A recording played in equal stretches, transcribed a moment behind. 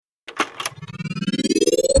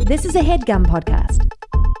This is a HeadGum podcast.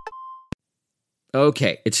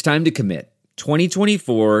 Okay, it's time to commit.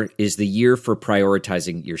 2024 is the year for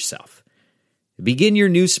prioritizing yourself. Begin your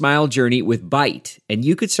new smile journey with Byte, and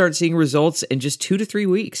you could start seeing results in just 2 to 3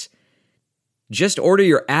 weeks. Just order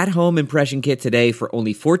your at-home impression kit today for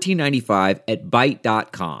only $14.95 at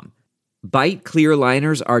Byte.com. Byte clear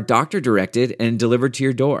liners are doctor-directed and delivered to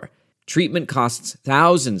your door. Treatment costs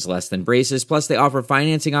thousands less than braces, plus they offer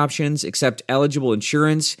financing options, accept eligible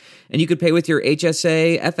insurance, and you could pay with your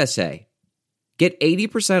HSA, FSA. Get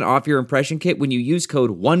 80% off your impression kit when you use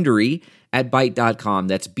code WONDERY at Byte.com.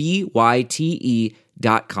 That's BYTE.com.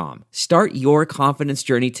 Start your confidence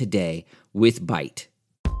journey today with Byte.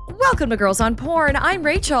 Welcome to Girls on Porn. I'm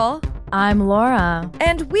Rachel. I'm Laura.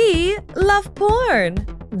 And we love porn.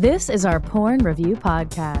 This is our porn review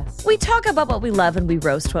podcast. We talk about what we love and we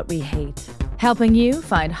roast what we hate. Helping you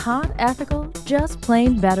find hot, ethical, just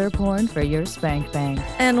plain better porn for your spank bang.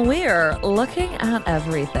 And we're looking at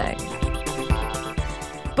everything.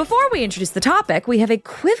 Before we introduce the topic, we have a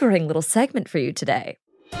quivering little segment for you today.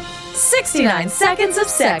 69 seconds of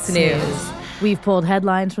sex news. We've pulled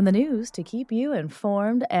headlines from the news to keep you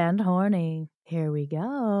informed and horny. Here we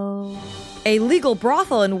go. A legal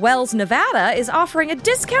brothel in Wells, Nevada is offering a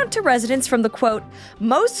discount to residents from the, quote,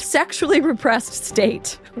 most sexually repressed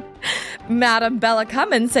state. Madam Bella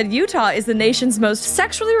Cummins said Utah is the nation's most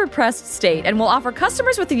sexually repressed state and will offer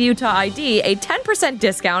customers with a Utah ID a 10%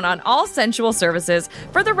 discount on all sensual services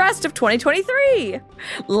for the rest of 2023.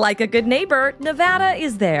 Like a good neighbor, Nevada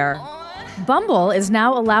is there. Bumble is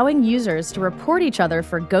now allowing users to report each other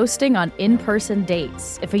for ghosting on in-person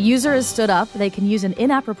dates. If a user is stood up, they can use an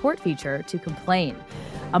in-app report feature to complain.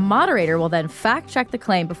 A moderator will then fact-check the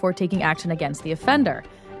claim before taking action against the offender.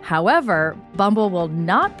 However, Bumble will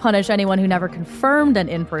not punish anyone who never confirmed an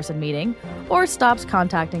in-person meeting or stops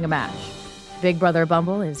contacting a match. Big Brother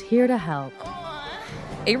Bumble is here to help.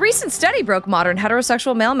 A recent study broke modern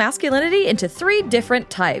heterosexual male masculinity into 3 different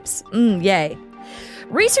types. Yay.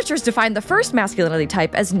 Researchers defined the first masculinity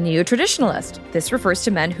type as neo-traditionalist. This refers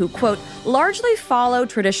to men who, quote, largely follow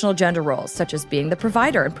traditional gender roles, such as being the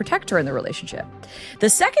provider and protector in the relationship. The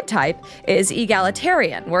second type is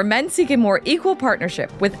egalitarian, where men seek a more equal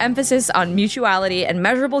partnership with emphasis on mutuality and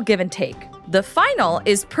measurable give and take. The final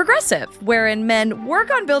is progressive, wherein men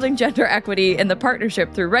work on building gender equity in the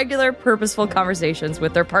partnership through regular, purposeful conversations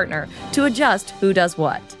with their partner to adjust who does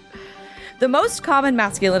what. The most common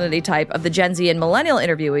masculinity type of the Gen Z and millennial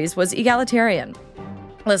interviewees was egalitarian.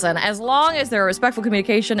 Listen, as long as there are respectful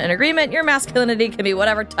communication and agreement, your masculinity can be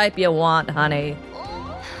whatever type you want, honey.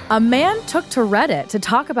 A man took to Reddit to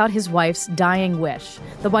talk about his wife's dying wish.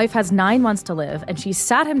 The wife has 9 months to live, and she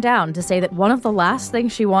sat him down to say that one of the last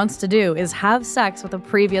things she wants to do is have sex with a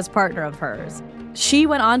previous partner of hers. She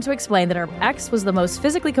went on to explain that her ex was the most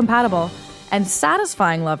physically compatible and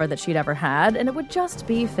satisfying lover that she'd ever had, and it would just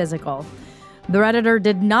be physical. The Redditor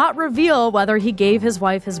did not reveal whether he gave his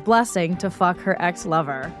wife his blessing to fuck her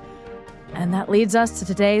ex-lover. And that leads us to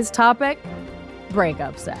today's topic,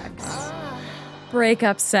 breakup sex.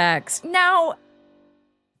 Breakup sex. Now,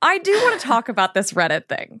 I do want to talk about this Reddit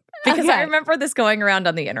thing, because I remember this going around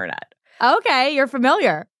on the internet. Okay, you're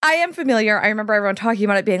familiar. I am familiar. I remember everyone talking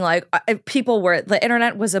about it being like, the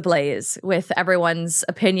internet was ablaze with everyone's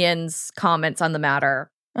opinions, comments on the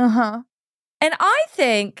matter. Uh-huh. And I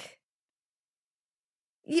think...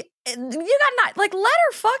 You got not like let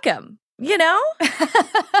her fuck him, you know? And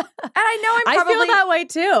I know I feel that way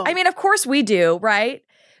too. I mean, of course we do, right?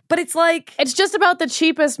 But it's like it's just about the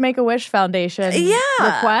cheapest Make-A-Wish Foundation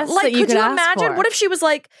request like, that you could you ask imagine? for. What if she was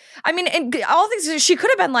like, I mean, and all things she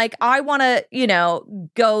could have been like, I want to,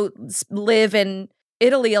 go live in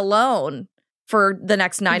Italy alone for the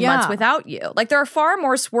next 9 months without you. Like there are far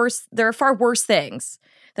worse things.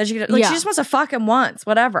 That she could, she just wants to fuck him once,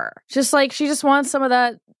 whatever. Just like she just wants some of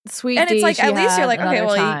that sweet. And it's like she at least you're like, okay,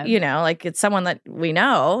 well, time. Like it's someone that we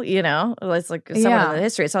know, it's like someone in the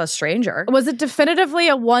history. It's not a stranger. Was it definitively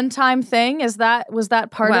a one-time thing? Was that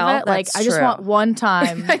part of it? Like I just want one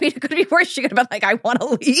time. I mean, it could be worse. She could have been like, I want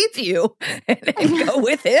to leave you and go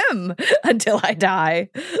with him until I die.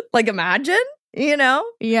 Like imagine. Yeah.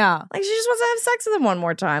 Like she just wants to have sex with him one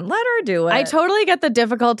more time. Let her do it. I totally get the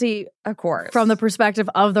difficulty, of course, from the perspective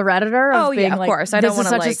of the Redditor. Of being of like, course. I don't want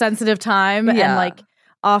to such a sensitive time, and like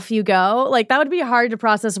off you go. Like that would be hard to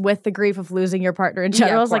process with the grief of losing your partner in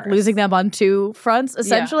general. It's like losing them on 2 fronts,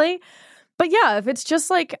 essentially. Yeah. But yeah, if it's just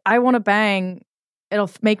like I want to bang, it'll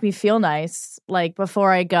make me feel nice, like,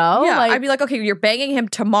 before I go. Yeah, like, I'd be like, okay, you're banging him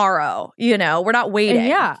tomorrow. We're not waiting.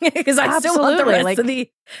 Yeah. Because I still want the rest of the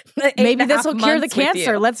maybe this will cure the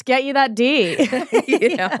cancer. Let's get you that D.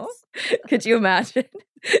 Could you imagine?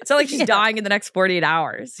 It's not like she's dying in the next 48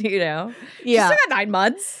 hours, you know? Yeah. She's still got 9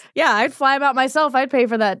 months. Yeah, I'd fly him out myself. I'd pay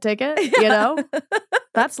for that ticket, you know?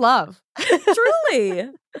 That's love. Truly.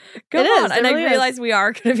 Come It on. is, And it really I realize we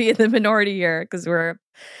are going to be in the minority here because we're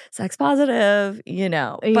sex positive, you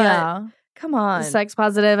know. But Yeah. come on. Sex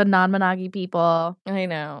positive and non-monogamy people. I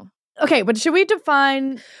know. Okay, but should we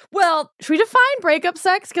define breakup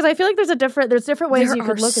sex? Because I feel like there's different ways you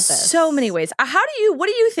could look at this. So many ways. What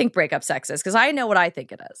do you think breakup sex is? Because I know what I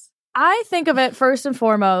think it is. I think of it first and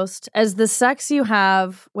foremost as the sex you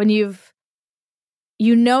have when you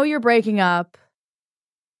know you're breaking up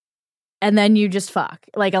and then you just fuck.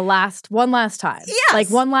 Like one last time. Yes. Like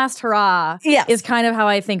one last hurrah Yes. is kind of how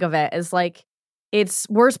I think of it. Is like it's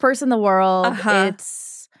worst person in the world. Uh-huh.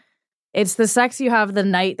 It's the sex you have the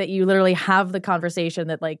night that you literally have the conversation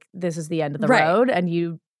that like this is the end of the Right. road and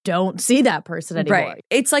you don't see that person anymore. Right.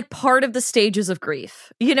 It's like part of the stages of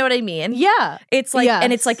grief. You know what I mean? Yeah. It's like,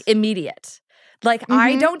 and it's like immediate. Like,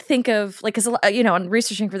 I Mhm. don't think of, like, because, you know, in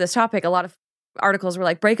researching for this topic, a lot of articles were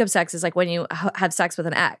like, breakup sex is like when you have sex with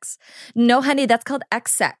an ex. No, honey, that's called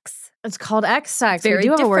ex sex. It's called X sex. Very we do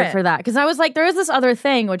have a word different. for that. Because I was like, there is this other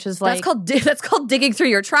thing, which is like That's called digging through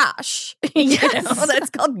your trash. You Yes. know? That's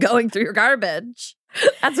called going through your garbage.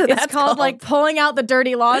 That's what it's that's called like pulling out the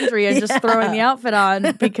dirty laundry and just throwing the outfit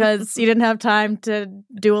on because you didn't have time to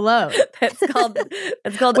do a load. That's called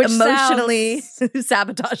Which emotionally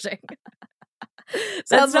sabotaging.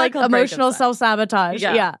 Sounds not like called emotional breakup sex. self-sabotage.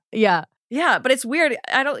 Yeah. Yeah. Yeah, but it's weird.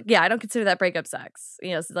 I don't consider that breakup sex.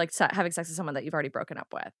 You know, it's like having sex with someone that you've already broken up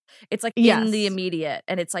with. It's like Yes. in the immediate,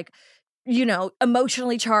 and it's like, you know,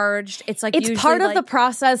 emotionally charged. It's like It's usually part of like, the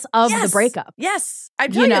process of the Yes. breakup. Yes,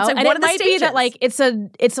 I'm You telling you, know, it's like and one it of the might be that stages.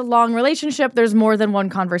 like it's a long relationship. There's more than one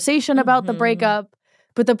conversation about the Mhm. breakup,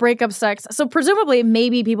 but the breakup sex. So presumably,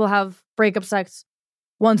 maybe people have breakup sex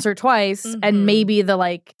once or twice, Mhm. and maybe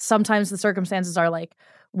sometimes the circumstances are like,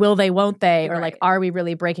 will they, won't they, or like, Right. are we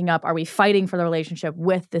really breaking up? Are we fighting for the relationship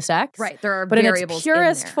with this ex? Right, there are But in variables its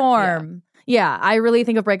purest there. form, yeah, I really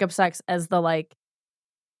think of breakup sex as the like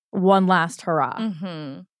one last hurrah. Yeah.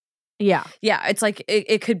 Mhm. Yeah. Yeah, it's like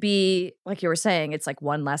it could be like you were saying. It's like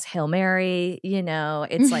one last Hail Mary. You know,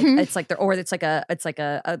 it's like Mhm. it's like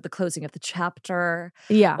the closing of the chapter.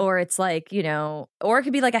 Yeah. Or it's like, you know, or it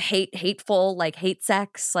could be like a hateful, like hate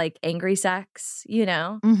sex, like angry sex, you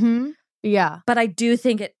know? Mm-hmm. Yeah. But I do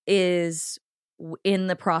think it is in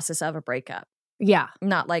the process of a breakup, Yeah.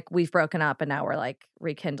 not like we've broken up and now we're like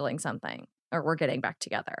rekindling something or we're getting back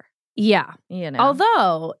together, Yeah. you know?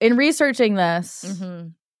 Although, in researching this,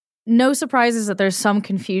 Mhm. no surprises that there's some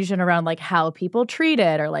confusion around like how people treat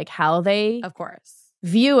it or like how they Of course.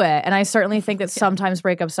 view it. And I certainly think that sometimes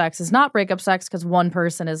breakup sex is not breakup sex because one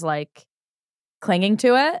person is like clinging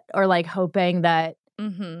to it or like hoping that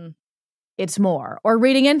Mm-hmm. it's more or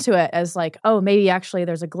reading into it as like, oh, maybe actually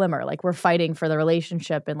there's a glimmer. Like we're fighting for the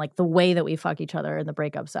relationship and like the way that we fuck each other in the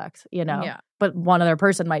breakup sex, you know? Yeah. But one other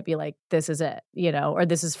person might be like, this is it, you know, or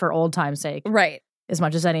this is for old time's sake Right. as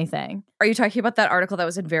much as anything. Are you talking about that article that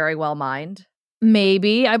was in Very Well Mind?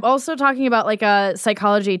 Maybe. I'm also talking about like a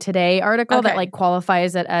Psychology Today article that Okay. like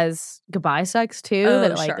qualifies it as goodbye sex too. Oh,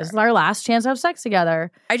 that like sure. this is our last chance to have sex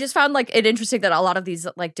together. I just found like it interesting that a lot of these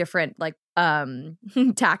like different like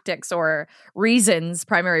tactics or reasons,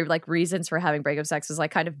 primary like reasons for having breakup sex is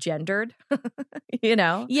like kind of gendered, you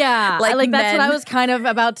know? Yeah. Like that's what I men. was kind of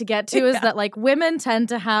about to get to is that like women tend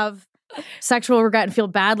to have sexual regret and feel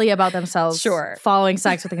badly about themselves Sure. following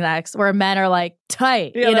sex with an ex, where men are like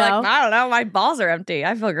tight, Yeah, you they're know? like, I don't know, my balls are empty.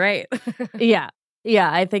 I feel great. Yeah.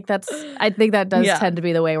 Yeah. I think that does Yeah. tend to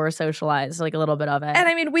be the way we're socialized, like a little bit of it. And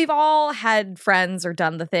I mean, we've all had friends or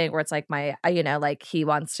done the thing where it's like you know, like he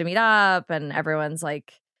wants to meet up and everyone's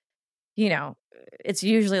like, you know, it's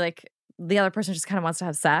usually like the other person just kind of wants to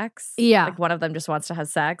have sex. Yeah. Like one of them just wants to have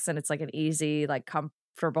sex and it's like an easy, like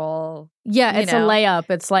comfortable. Yeah, you it's know. a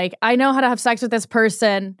layup. It's like, I know how to have sex with this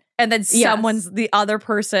person. And then Yes. the other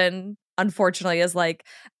person, unfortunately, is like,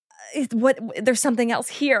 what? There's something else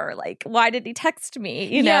here. Like, why did he text me?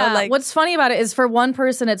 You know, Yeah, like what's funny about it is for one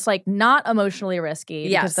person, it's like not emotionally risky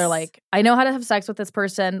because Yes. they're like, I know how to have sex with this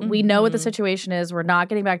person. We know what the Mhm. situation is. We're not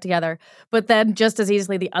getting back together. But then just as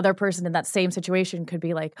easily, the other person in that same situation could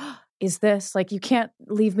be like, oh, is this like, you can't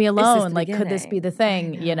leave me this alone? the Like, could this be the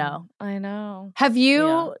beginning? thing? You know? I know. Have you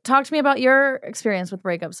Yeah. talked to me about your experience with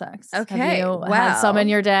breakup sex? Have Okay, you had some in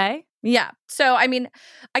well. your day? Yeah. So, I mean,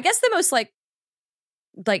 I guess the most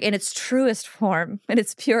like in its truest form, in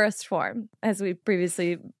its purest form, as we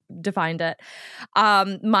previously defined it,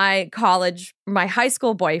 my high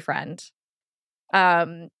school boyfriend,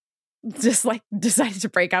 just like decided to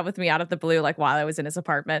break up with me out of the blue, like while I was in his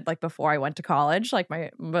apartment, like before I went to college, like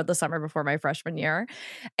the summer before my freshman year.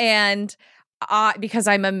 And because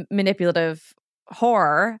I'm a manipulative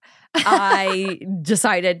whore, I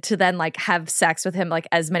decided to then like have sex with him like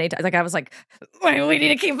as many times. Like I was like, wait, we need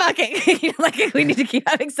to keep fucking. Like we need to keep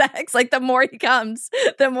having sex. Like the more he comes,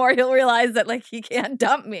 the more he'll realize that like he can't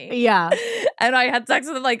dump me. Yeah. And I had sex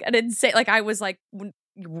with him like an insane, like I was like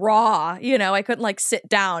raw, you know, I couldn't like sit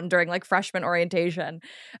down during like freshman orientation.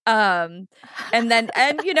 And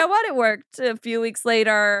you know what? It worked. A few weeks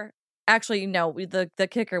later. Actually, no, the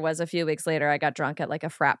kicker was a few weeks later, I got drunk at like a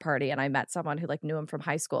frat party and I met someone who like knew him from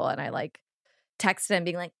high school, and I like texted him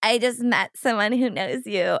being like, I just met someone who knows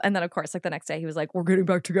you. And then of course, like the next day he was like, we're getting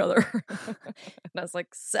back together. And I was like,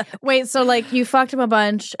 wait, so like you fucked him a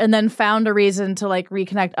bunch and then found a reason to like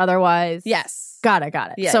reconnect otherwise? Yes. Got it.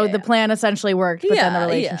 Yeah, so yeah, the plan essentially worked, but then the Yeah,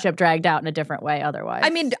 relationship dragged out in a different way otherwise. I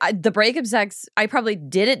mean, the breakup sex, I probably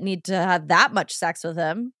didn't need to have that much sex with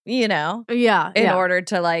him, you know, yeah, in order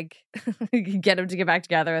to like get him to get back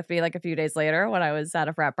together with me like a few days later when I was at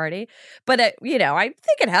a frat party. But, you know, I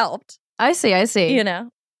think it helped, I see. you know.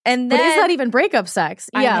 And then, but is that even breakup sex?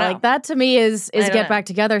 I Yeah, don't know. like that to me is I don't get know. back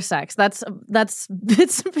together sex. It's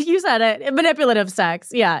you said it, manipulative sex.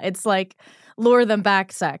 Yeah, it's like lure them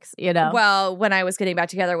back sex, you know. well, when I was getting back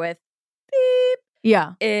together with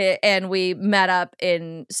Yeah. and we met up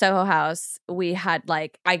in Soho House, we had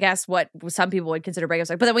like, I guess what some people would consider breakup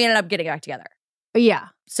sex, but then we ended up getting back together. Yeah.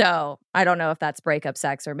 So I don't know if that's breakup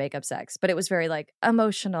sex or makeup sex, but it was very like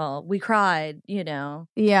emotional. We cried, you know,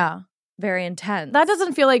 Yeah. very intense. That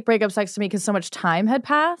doesn't feel like breakup sex to me because so much time had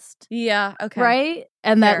passed. Yeah. Okay. Right?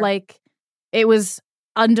 And Fair. that like it was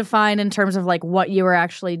undefined in terms of like what you were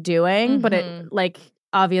actually doing, but it like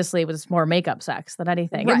obviously was more makeup sex than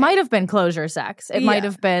anything. It Right. might have been closure sex. It might Yeah.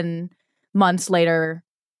 have been months later.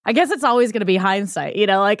 I guess it's always going to be hindsight, you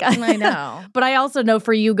know, like I know. But I also know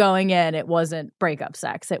for you going in, it wasn't breakup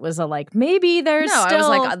sex. It was a like, maybe there's No, still. I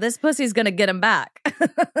was like, this pussy's gonna get him back.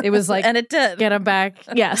 It was like, and it did. get him back.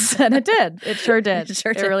 Yes. And it did. It sure did. It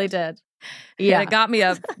sure It did. really did. Yeah, Yeah. it got me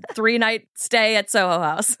a 3-night stay at Soho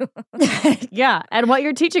House. Yeah. And what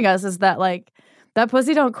you're teaching us is that like that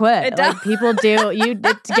pussy don't quit. It Like don't. people do. It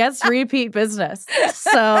gets repeat business.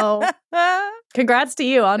 So congrats to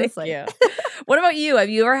you, honestly. Thank you. What about you? Have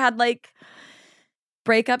you ever had like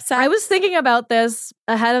breakup sex? I was thinking about this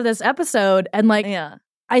ahead of this episode, and like Yeah.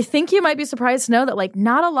 I think you might be surprised to know that like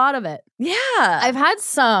not a lot of it. Yeah. I've had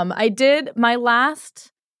some. I did my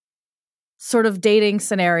last sort of dating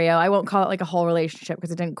scenario. I won't call it like a whole relationship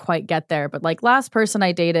because it didn't quite get there. But like last person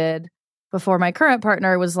I dated before my current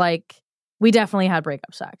partner was like, we definitely had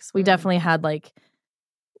breakup sex. We definitely had like,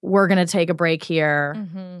 we're going to take a break here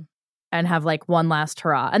and have like one last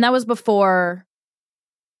hurrah. And that was before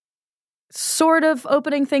sort of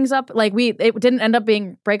opening things up. Like it didn't end up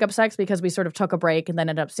being breakup sex because we sort of took a break and then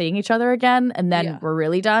ended up seeing each other again. And then Yeah. we're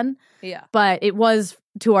really done. Yeah. But it was,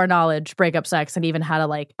 to our knowledge, breakup sex, and even had a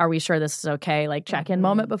like, are we sure this is okay? Like check-in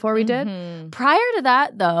moment before we did. Prior to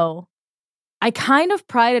that, though, I kind of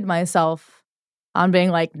prided myself on being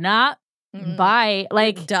like, nah, bye.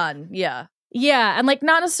 Like, Done. Yeah. yeah. And like,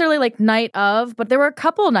 not necessarily like night of, but there were a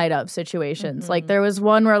couple night of situations. Like, there was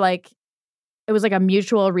one where like, it was like a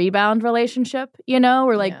mutual rebound relationship, you know,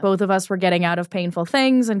 where like Yeah. both of us were getting out of painful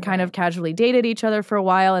things and kind of casually dated each other for a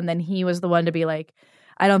while. And then he was the one to be like,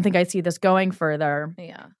 I don't think I see this going further.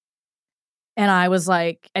 Yeah. And I was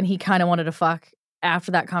like, and he kind of wanted to fuck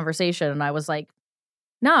after that conversation. And I was like,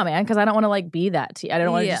 nah, man, because I don't want to like be that to you. I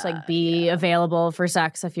don't want to just like be available for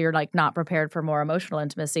sex if you're like not prepared for more emotional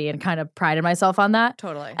intimacy, and kind of prided myself on that.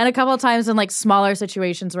 Totally. And a couple of times in like smaller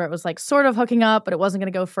situations where it was like sort of hooking up, but it wasn't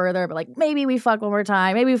going to go further. But like maybe we fuck one more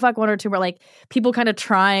time, maybe we fuck one or two more. Like people kind of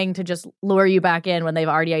trying to just lure you back in when they've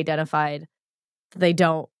already identified that they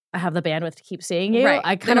don't have the bandwidth to keep seeing you. Right.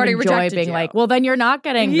 I They've kind of already enjoy rejected being you. like, well, then you're not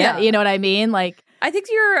getting Yeah. that. You know what I mean? Like, I think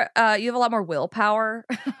you have a lot more willpower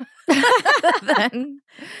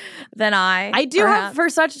than I. I do have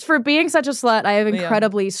for being such a slut. I have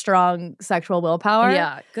incredibly strong sexual willpower.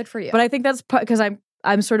 Yeah, good for you. But I think that's because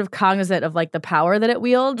I'm sort of cognizant of like the power that it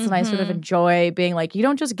wields, and I sort of enjoy being like, you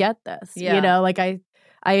don't just get this. Yeah. You know, like I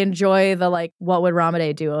enjoy the like, what would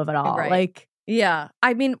Ramade do of it all? Right. Like, yeah.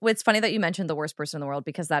 I mean, it's funny that you mentioned the worst person in the world,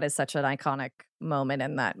 because that is such an iconic moment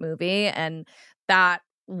in that movie. And that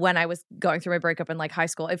when I was going through my breakup in like high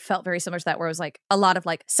school, it felt very similar to that, where it was like a lot of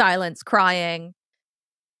like silence, crying.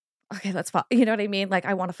 Okay, let's fuck. You know what I mean? Like,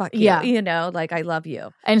 I want to fuck you. Yeah. You know, like, I love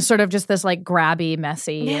you. and sort of just this like grabby,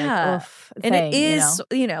 messy, Yeah. like, oof And thing, it is,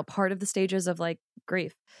 you know, part of the stages of like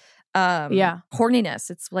grief. Horniness.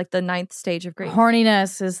 It's like the 9th stage of grief.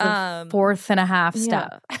 Horniness is the 4th and a half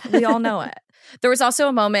step. Yeah, we all know it. There was also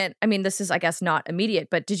a moment, I mean, this is, I guess, not immediate,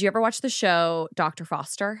 but did you ever watch the show Dr.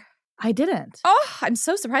 Foster? I didn't. Oh, I'm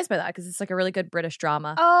so surprised by that because it's like a really good British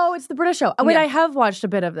drama. Oh, it's the British show. Oh, wait, Yeah. I have watched a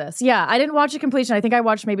bit of this. Yeah, I didn't watch a completion. I think I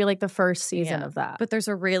watched maybe like the first season of that. But there's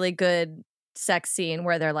a really good sex scene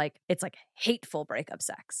where they're like, it's like hateful breakup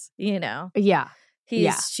sex, you know? Yeah.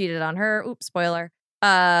 He's cheated on her. Oops, spoiler.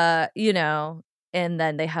 You know, and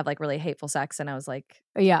then they have like really hateful sex. And I was like,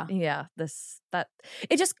 Yeah.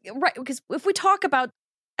 it just, right. Because if we talk about,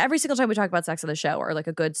 every single time we talk about sex on the show or like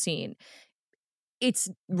a good scene, it's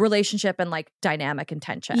relationship and like dynamic and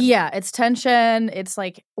tension. Yeah, it's tension. It's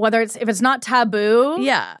like if it's not taboo.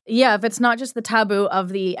 Yeah. Yeah, if it's not just the taboo of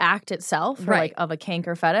the act itself or like of a kink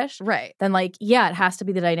or fetish. Right. Then like, yeah, it has to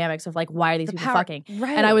be the dynamics of like, why are these people fucking?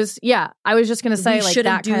 Right. And I was just going to say like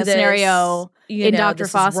that kind of scenario in Dr.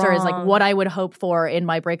 Foster is like what I would hope for in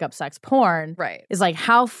my breakup sex porn. Right. Is like,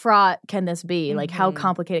 how fraught can this be? Like how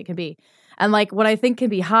complicated it can be. And like what I think can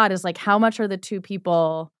be hot is like, how much are the two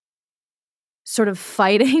people sort of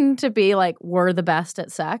fighting to be like, we're the best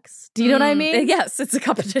at sex? Do you know what I mean? Yes, it's a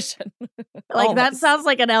competition. Like that sounds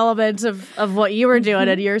like an element of what you were doing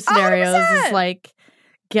in your scenarios 100%. is like,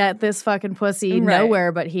 get this fucking pussy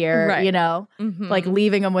nowhere but here, you know? Like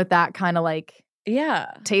leaving them with that kind of like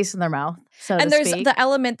taste in their mouth, so and to there's speak. the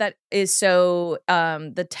element that is so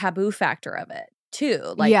the taboo factor of it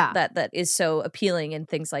too, like that is so appealing in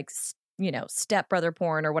things like stepbrother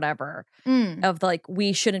porn or whatever, of like,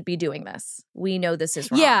 we shouldn't be doing this, we know this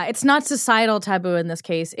is wrong. Yeah, it's not societal taboo in this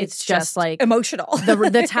case, it's just like emotional,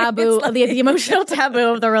 the taboo, like, the emotional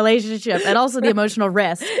taboo of the relationship, and also the emotional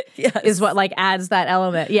risk is what like adds that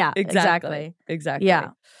element. Exactly.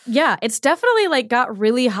 Yeah, it's definitely like got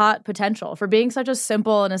really hot potential for being such a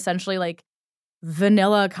simple and essentially like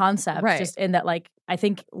vanilla concept, just in that like I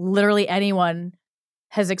think literally anyone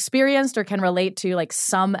has experienced or can relate to like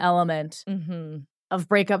some element of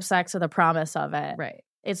breakup sex or the promise of it. Right.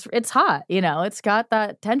 It's hot, you know, it's got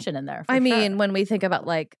that tension in there. I mean, when we think about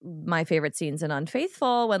like my favorite scenes in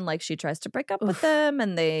Unfaithful, when like she tries to break up with them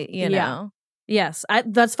and they, you know. Yes,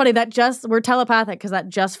 that's funny. That just, we're telepathic because that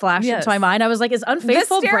just flashed into my mind. I was like, is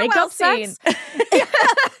Unfaithful breakup sex?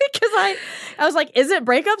 Because I was like, is it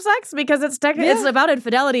breakup sex? Because it's it's about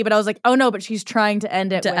infidelity, but I was like, oh no, but she's trying to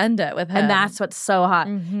end it with him. And that's what's so hot.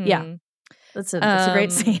 Yeah, it's a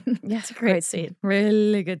great scene. Yeah, it's a great scene.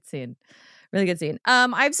 Really good scene. Really good scene.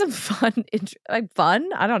 I have some fun.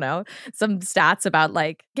 I don't know, some stats about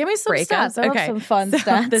like, give me some breakups. stats. I love some fun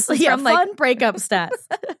stats. This is from like fun breakup stats.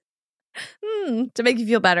 To make you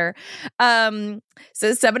feel better. So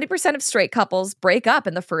 70% of straight couples break up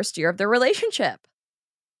in the first year of their relationship.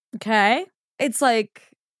 Okay. It's like,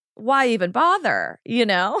 why even bother? You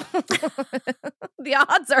know? The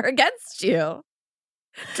odds are against you.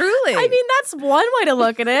 Truly. I mean, that's one way to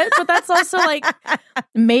look at it, but that's also like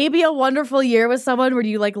maybe a wonderful year with someone where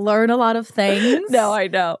you like learn a lot of things. No, I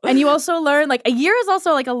know. And you also learn like a year is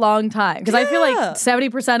also like a long time because I feel like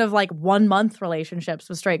 70% of like 1 month relationships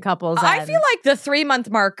with straight couples. I feel like the 3-month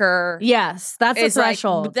marker. Yes, that's the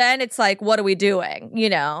threshold. Like, then it's like, what are we doing? You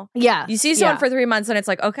know? Yeah. You see someone for 3 months and it's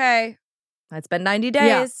like, okay, it's been 90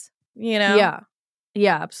 days. You know? Yeah.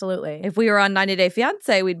 Yeah, absolutely. If we were on 90 Day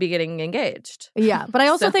Fiancé, we'd be getting engaged. Yeah, but I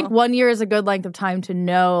also think 1 year is a good length of time to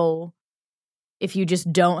know if you just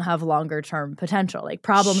don't have longer term potential. Like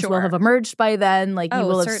problems will have emerged by then. Like you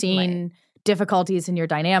will have seen difficulties in your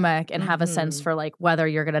dynamic and have a sense for like whether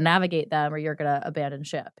you're going to navigate them or you're going to abandon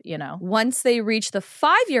ship, you know? Once they reach the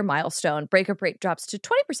 5-year milestone, breakup rate drops to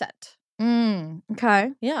 20%.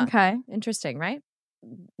 Okay. Yeah. Okay. Interesting, right?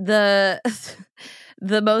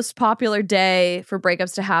 The most popular day for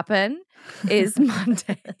breakups to happen is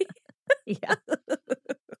Monday. Yeah.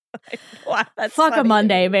 Wow, that's Fuck funny. a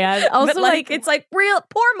Monday, man. Also, but like it's like real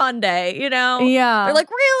poor Monday, you know? Yeah. They're like,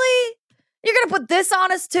 really? You're gonna put this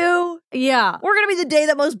on us too? Yeah. We're gonna be the day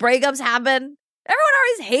that most breakups happen? Everyone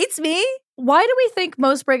always hates me. Why do we think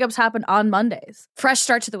most breakups happen on Mondays? Fresh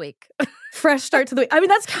start to the week. Fresh start to the week. I mean,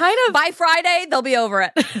 that's kind of... By Friday, they'll be over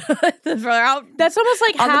it. That's almost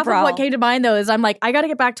like half of what came to mind, though, is I'm like, I got to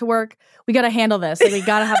get back to work. We got to handle this. Like, we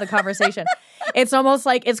got to have the conversation. It's almost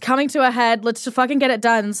like it's coming to a head. Let's just fucking get it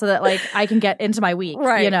done so that, like, I can get into my week,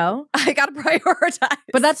 you know? I got to prioritize.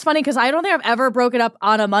 But that's funny because I don't think I've ever broken up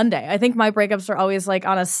on a Monday. I think my breakups are always, like,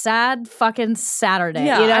 on a sad fucking Saturday.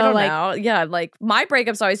 Yeah, you know? I don't like, know. Yeah, like, my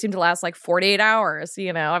breakups always seem to last, like, 48 hours,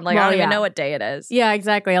 you know? I'm like, I don't even know what day it is. Yeah,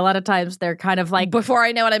 exactly. A lot of times they're kind of like... Before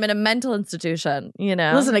I know it, I'm in a mental institution, you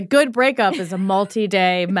know? Listen, a good breakup is a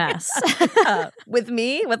multi-day mess. With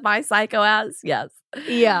me, with my psycho ass, yes.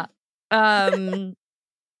 Yeah.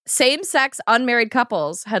 Same-sex unmarried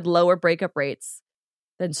couples had lower breakup rates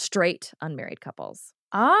than straight unmarried couples.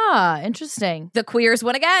 Ah, interesting. The queers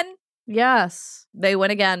win again. Yes. They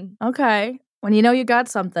win again. Okay. When you know you got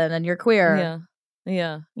something and you're queer.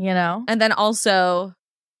 Yeah. You know? And then also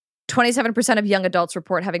 27% of young adults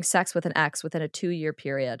report having sex with an ex within a 2-year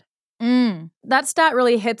period. That stat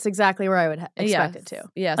really hits exactly where I would expect it to.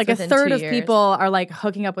 Yes. Like a third of people are like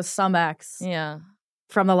hooking up with some ex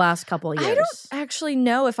from the last couple of years. I don't actually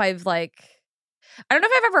know if I don't know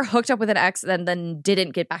if I've ever hooked up with an ex and then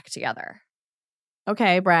didn't get back together.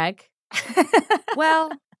 Okay, brag.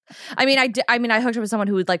 Well, I mean, I hooked up with someone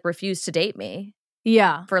who would like refuse to date me.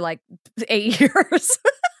 Yeah. For like 8 years.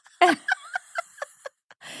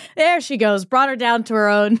 There she goes. Brought her down to her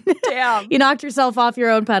own. Damn. You knocked yourself off your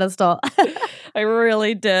own pedestal. I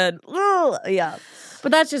really did. Ugh, yeah.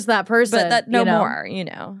 But that's just that person. But that no you know? More, you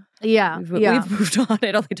know. Yeah. We've moved on.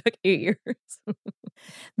 It only took 8 years.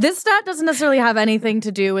 This stat doesn't necessarily have anything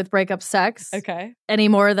to do with breakup sex. Okay. Any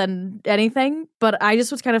more than anything. But I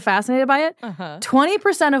just was kind of fascinated by it.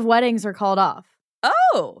 20% of weddings are called off.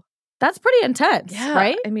 Oh. That's pretty intense,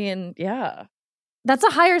 right? I mean, yeah. That's a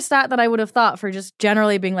higher stat than I would have thought for just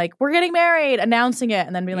generally being like, we're getting married, announcing it,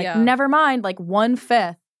 and then being like, never mind, like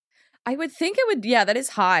 1/5. I would think it would, that is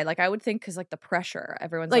high. Like I would think because like the pressure,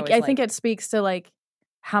 everyone's like, always I think it speaks to like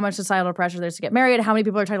how much societal pressure there's to get married, how many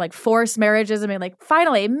people are trying to like force marriages and being like,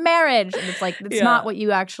 finally, marriage. And it's like, it's not what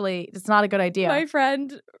you actually, it's not a good idea. My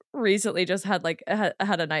friend recently just had like, had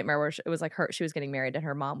a nightmare where it was like she was getting married and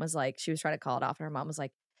her mom was like, she was trying to call it off and her mom was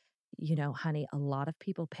like, you know, honey, a lot of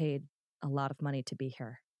people paid a lot of money to be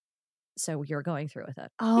here. So you're going through with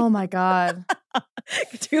it. Oh my God.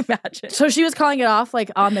 Could you imagine? So she was calling it off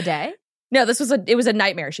like on the day? No, it was a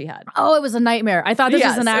nightmare she had. Oh, it was a nightmare. I thought this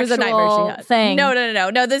was an actual nightmare she had. Thing.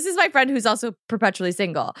 No, this is my friend who's also perpetually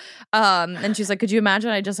single. And she's like, could you imagine?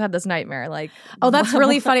 I just had this nightmare. Like, oh, that's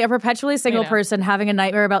really funny. A perpetually single person having a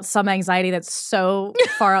nightmare about some anxiety that's so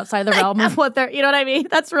far outside the realm of what they're, you know what I mean?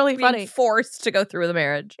 That's really funny. Forced to go through the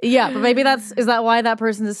marriage. Yeah, but maybe is that why that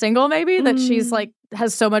person is single? Maybe that she's like,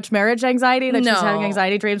 has so much marriage anxiety that she's having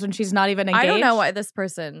anxiety dreams when she's not even engaged. I don't know why this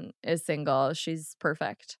person is single. She's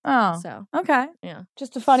perfect. Oh, so okay. Yeah,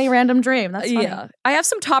 just a funny random dream. That's funny. Yeah. I have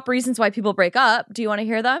some top reasons why people break up. Do you want to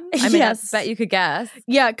hear them? I mean, I bet you could guess.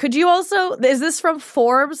 Yeah. Could you also? Is this from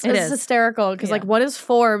Forbes? It is hysterical because like, what is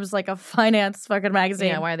Forbes, like a finance fucking magazine?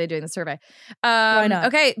 Yeah. Why are they doing the survey? Why not?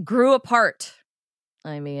 Okay, grew apart.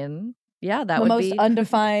 I mean. Yeah, that the would most be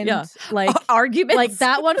undefined like arguments. Like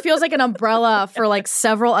that one feels like an umbrella for like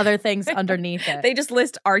several other things underneath it. They just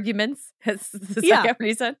list arguments as the second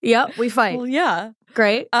reason. Yep, we fight. Well, yeah,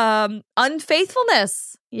 great.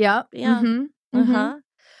 Unfaithfulness. Yep. Yeah. Mm-hmm.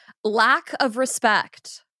 Lack of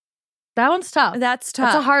respect. That one's tough. That's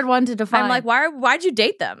tough. That's a hard one to define. I'm like, why'd you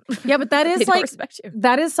date them? Yeah, but that is like respect you.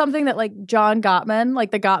 That is something that like John Gottman,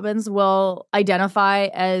 like the Gottmans will identify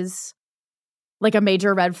as like a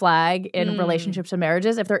major red flag in relationships and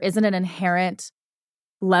marriages. If there isn't an inherent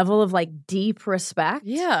level of like deep respect,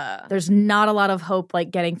 there's not a lot of hope like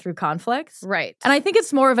getting through conflicts. Right. And I think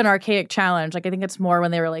it's more of an archaic challenge. Like I think it's more when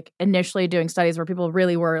they were like initially doing studies where people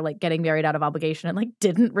really were like getting married out of obligation and like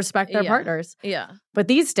didn't respect their partners. Yeah. But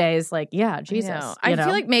these days, like, Jesus. I feel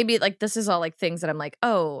like maybe like this is all like things that I'm like,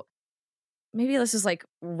 oh, maybe this is like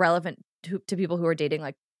relevant to people who are dating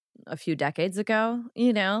like a few decades ago,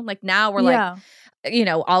 you know, like now we're like, you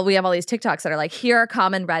know, we have all these TikToks that are like, here are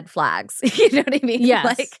common red flags. You know what I mean? Yes.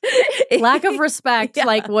 Like lack of respect.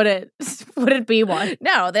 Like, would it be one?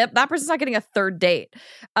 No, that person's not getting a third date.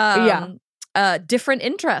 Different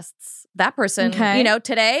interests. That person, you know,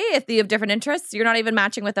 today, if you have different interests, you're not even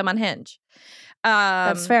matching with them on Hinge.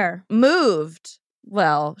 That's fair. Moved.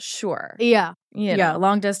 Well, sure. Yeah. You know.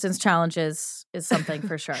 Long distance challenges is something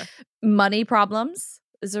for sure. Money problems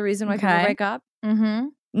is a reason why people break up. Mm-hmm.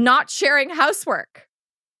 Not sharing housework.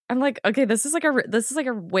 I'm like, okay, this is like a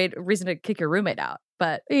reason to kick your roommate out.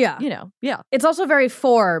 But you know, it's also very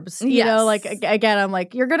Forbes. You know, like again, I'm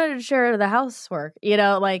like, you're gonna share the housework. You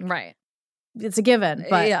know, like right. It's a given.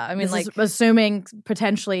 But yeah, I mean, like assuming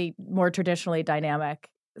potentially more traditionally dynamic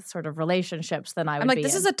sort of relationships than I would. I'm like,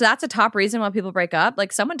 that's a top reason why people break up.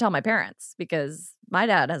 Like, someone tell my parents because my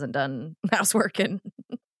dad hasn't done housework in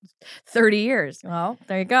 30 years. Well,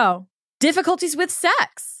 there you go. Difficulties with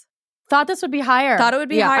sex. Thought this would be higher. Thought it would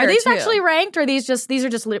be higher. Are these too. actually ranked, or these are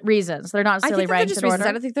just reasons? They're not necessarily ranked in order.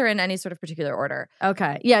 I don't think they're in any sort of particular order.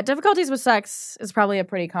 Okay, yeah, difficulties with sex is probably a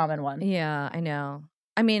pretty common one. Yeah, I know.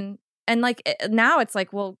 I mean, and like now it's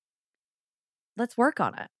like, well, let's work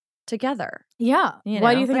on it together. Yeah. You know?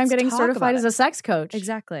 Why do you think I'm getting talk certified about as a sex coach?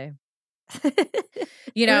 Exactly.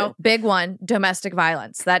 You know, big one, domestic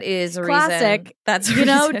violence. That is a Classic. reason. That's a You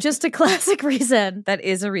know, reason. just a classic reason That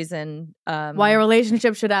is a reason why a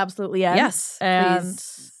relationship should absolutely end. Yes, and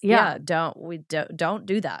please. yeah. Don't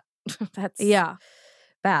do that. That's yeah.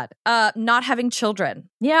 bad. Not having children.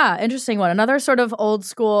 Yeah, interesting one. Another sort of old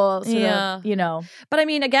school sort Yeah. of, you know. But I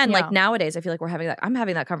mean, again, Yeah. like nowadays, I feel like I'm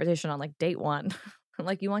having that conversation on like date one.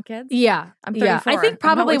 Like, you want kids? Yeah. I'm Yeah. 34. I think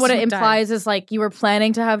probably I'm what not it wasting time. implies is like you were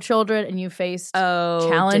planning to have children and you faced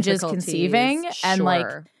challenges difficulties. conceiving and like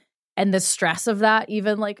Sure. and the stress of that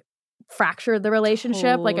even like fractured the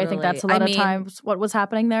relationship. Like I think that's a Totally. lot I of mean, times what was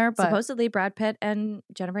happening there. But supposedly Brad Pitt and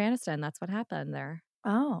Jennifer Aniston. That's what happened there.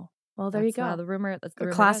 oh, well, there you That's, go. the rumor. That's the A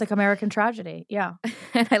rumor classic is. American tragedy. Yeah.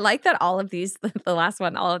 And I like that all of these, the last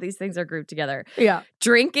one, all of these things are grouped together. Yeah.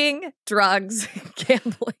 Drinking, drugs,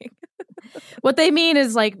 gambling. What they mean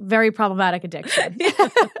is like very problematic addiction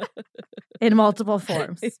in multiple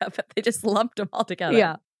forms. Yeah, but they just lumped them all together.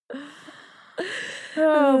 Yeah.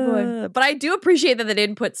 Oh boy. But I do appreciate that they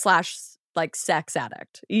didn't put / like sex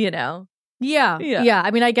addict, you know? Yeah. Yeah. Yeah.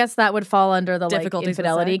 I mean, I guess that would fall under the like Difficulties with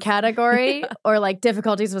infidelity sex. category or like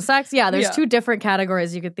difficulties with sex. Yeah. There's Yeah. two different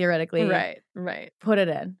categories you could theoretically Right. put it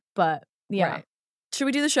in. But yeah. Right. Should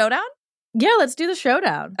we do the showdown? Yeah. Let's do the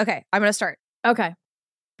showdown. Okay, I'm going to start. Okay.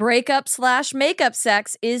 Breakup / makeup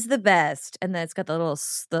sex is the best. And then it's got the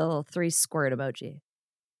little 3 squirt emoji.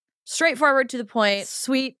 Straightforward to the point.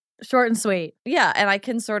 Sweet, short and sweet. Yeah, and I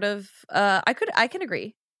can sort of I can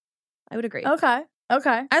agree. I would agree. Okay.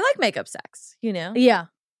 Okay. I like makeup sex, you know? Yeah.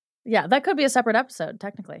 Yeah. That could be a separate episode,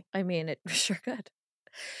 technically. I mean, it sure could.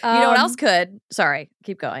 You know what else could? Sorry,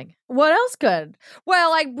 keep going. What else could?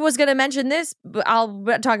 Well, I was going to mention this, but I'll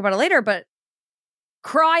talk about it later, but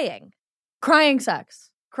crying. Crying sex.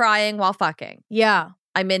 Crying while fucking. Yeah.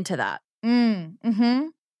 I'm into that. Mm-hmm.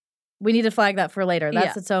 We need to flag that for later.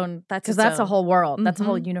 That's Yeah. its own, That's because its that's a own. whole world. That's a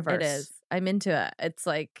whole Mhm. universe. It is. I'm into it. It's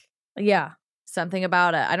like Yeah. something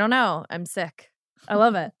about it. I don't know. I'm sick. I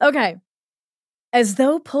love it. Okay. As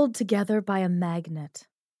though pulled together by a magnet.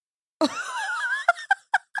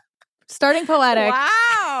 Starting poetic.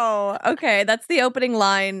 Wow. Okay, that's the opening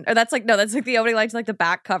line. Or that's like the opening line to like the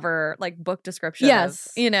back cover, like book description. Yes.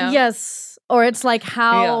 You know? Yes. Or it's like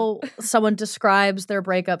how someone describes their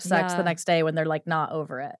breakup sex Yeah. the next day when they're like not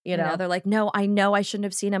over it. You know? They're like, no, I know I shouldn't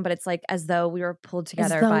have seen him, but it's like as though we were pulled As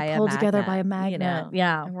together though by a pulled magnet. together by a You magnet. know?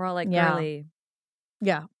 Yeah. And we're all like, Yeah. girly,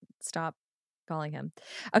 Yeah. stop calling him.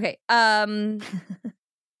 Okay.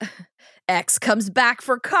 X comes back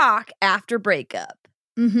for cock after breakup.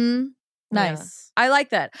 Mm-hmm. Yeah. Nice. I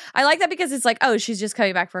like that. I like that because it's like, oh, she's just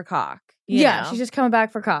coming back for cock. you Yeah. know? She's just coming back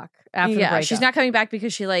for cock after the breakup. She's not coming back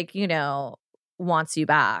because she like, wants you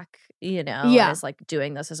back, Yeah. and is like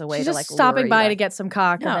doing this as a way She's to just like stopping lure by you to back. get some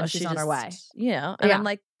cock and No, then she's she on her way. just, and Yeah. I'm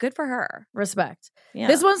like, good for her. Respect. Yeah.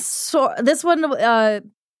 This one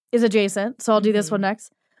is adjacent, so I'll do this Mhm. one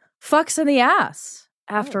next. Fucks in the ass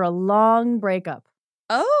after a long breakup.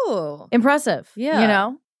 Oh. Impressive.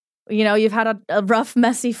 Yeah. You've had a rough,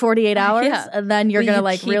 messy 48 hours, Yeah. and then you're But gonna you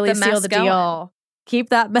like keep really the seal mess the going. deal. Keep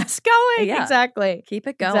that mess going. Yeah. Exactly. Keep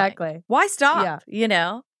it going. Exactly. Why stop?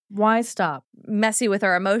 Yeah. Why stop? Messy with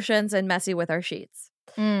our emotions and messy with our sheets.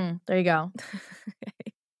 There you go.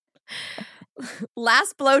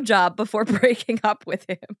 Last blowjob before breaking up with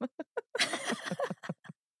him.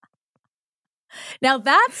 Now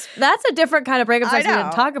that's a different kind of breakup I sex we didn't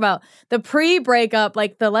know. talk about. The pre-breakup,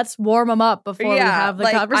 like the let's warm them up before we have the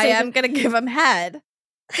like, conversation. I am gonna give him head,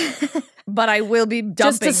 but I will be dumping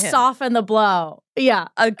just to him. soften the blow. Yeah.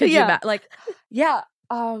 Could you Yeah. like, yeah.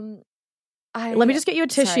 Let me just get you a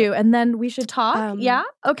tissue sorry. and then we should talk. Yeah?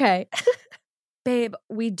 Okay. babe,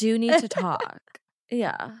 we do need to talk.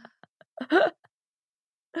 Yeah.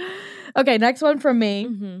 Okay, next one from me.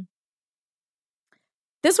 Mm-hmm.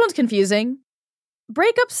 This one's confusing.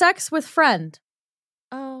 Breakup sex with friend.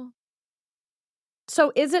 Oh,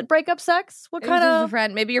 So is it breakup sex? What If kind there's a of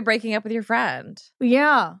friend? Maybe you're breaking up with your friend.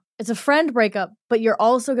 Yeah. It's a friend breakup, but you're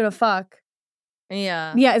also gonna fuck.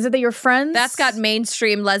 Yeah. Yeah, is it that you're friends? That's got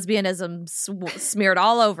mainstream lesbianism smeared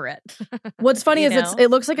all over it. What's funny you is know? it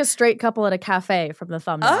looks like a straight couple at a cafe from the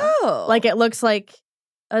thumbnail. Oh, Like it looks like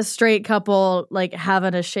a straight couple like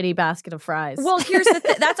having a shitty basket of fries. Well, here's the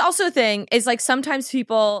thing. That's also a thing is like sometimes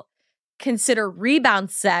people consider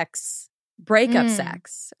rebound sex breakup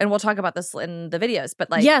sex. And we'll talk about this in the videos, but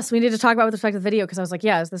like, yes, we need to talk about with respect to the video because I was like,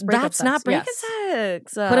 yeah, is this breakup that's sex? not breakup Yes.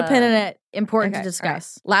 sex. Put a pin in it. Important Okay, to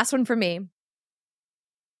discuss. all right. Last one for me.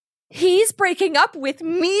 He's breaking up with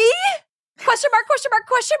me? Question mark, question mark,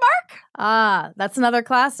 question mark. Ah, that's another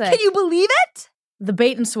classic. Can you believe it? The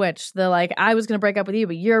bait and switch. The like, I was going to break up with you,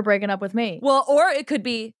 but you're breaking up with me. Well, or it could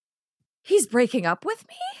be, He's breaking up with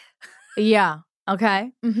me? Yeah.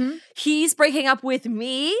 Okay. He's breaking up with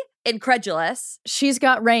me? Incredulous. She's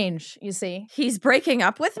got range, you see. He's breaking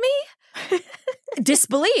up with me?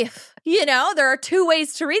 Disbelief. There are two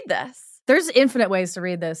ways to read this. There's infinite ways to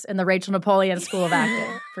read this in the Rachel Napoleon School of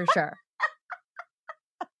Acting, for sure.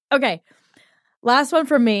 Okay. Last one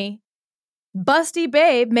from me. Busty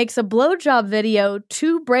babe makes a blowjob video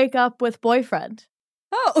to break up with boyfriend.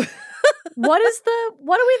 Oh. What do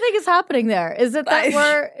we think is happening there? Is it that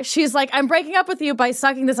where she's like, I'm breaking up with you by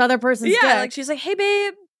sucking this other person's dick? Like she's like, hey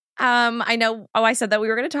babe, I know, I said that we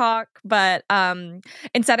were going to talk, but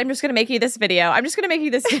instead I'm just going to make you this video. I'm just going to make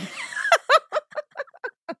you this video.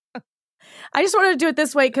 I just wanted to do it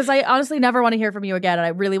this way because I honestly never want to hear from you again, and I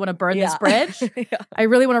really want to burn this bridge. I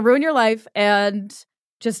really want to ruin your life and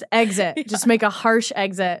just exit. Just make a harsh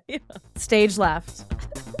exit. Stage left.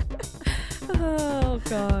 Oh,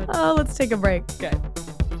 God. Oh, let's take a break. Okay.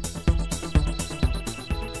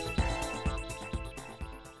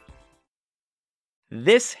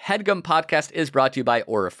 This HeadGum podcast is brought to you by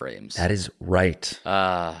Aura Frames. That is right.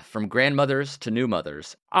 From grandmothers to new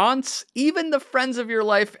mothers, aunts, even the friends of your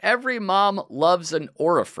life, every mom loves an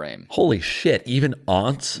Aura frame. Holy shit, even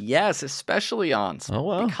aunts? Yes, especially aunts. Oh,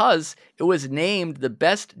 wow. Because it was named the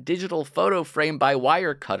best digital photo frame by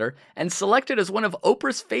Wirecutter and selected as one of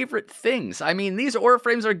Oprah's favorite things. I mean, these Aura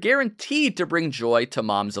frames are guaranteed to bring joy to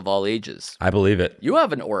moms of all ages. I believe it. You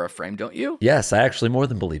have an Aura frame, don't you? Yes, I actually more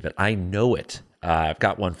than believe it. I know it. I've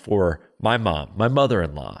got one for my mom, my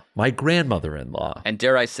mother-in-law, my grandmother-in-law. And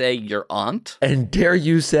dare I say, your aunt? And dare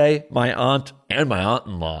you say, my aunt and my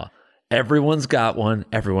aunt-in-law. Everyone's got one.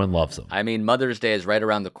 Everyone loves them. I mean, Mother's Day is right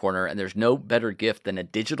around the corner, and there's no better gift than a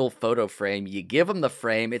digital photo frame. You give them the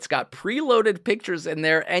frame. It's got preloaded pictures in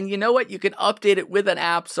there, and you know what? You can update it with an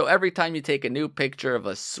app, so every time you take a new picture of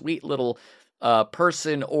a sweet little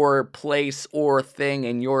person or place or thing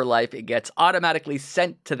in your life, it gets automatically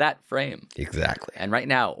sent to that frame. Exactly. And right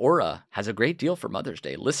now, Aura has a great deal for Mother's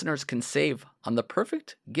Day. Listeners can save on the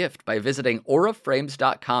perfect gift by visiting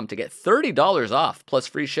auraframes.com to get $30 off plus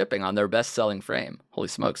free shipping on their best-selling frame. Holy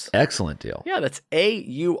smokes. Excellent deal. Yeah, that's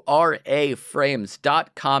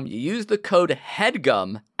auraframes.com. You use the code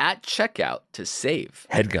HEADGUM at checkout to save.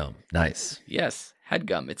 HeadGum. Nice. Yes.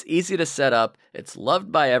 HeadGum. It's easy to set up. It's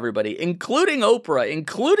loved by everybody, including Oprah,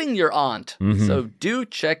 including your aunt. So do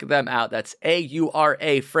check them out. That's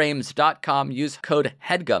auraframes.com. Use code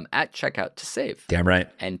HEADGUM at checkout to save. Damn right.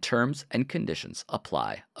 And terms and conditions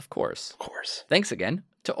apply, of course. Of course. Thanks again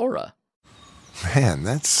to Aura. Man,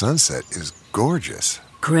 that sunset is gorgeous.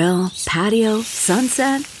 Grill, patio,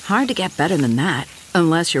 sunset. Hard to get better than that.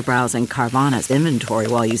 Unless you're browsing Carvana's inventory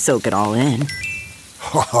while you soak it all in.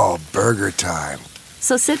 Oh, burger time.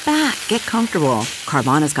 So sit back, get comfortable.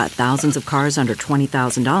 Carvana's got thousands of cars under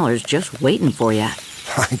 $20,000 just waiting for you.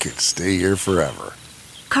 I could stay here forever.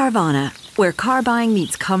 Carvana, where car buying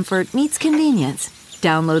meets comfort, meets convenience.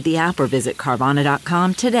 Download the app or visit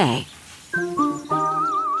Carvana.com today.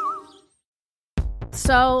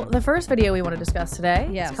 So the first video we want to discuss today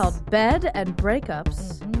is called Bed and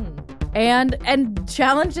Breakups. And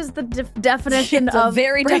challenges the definition of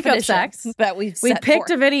very breakup sex that we picked forth.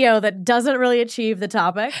 a video that doesn't really achieve the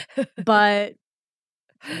topic, but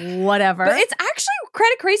whatever. But it's actually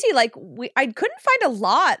kind of crazy. Like I couldn't find a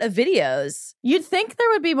lot of videos. You'd think there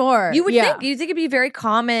would be more. You would think it'd be a very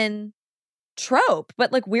common trope,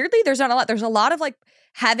 but like weirdly, there's not a lot. There's a lot of like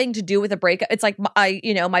having to do with a breakup. It's like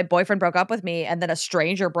my boyfriend broke up with me, and then a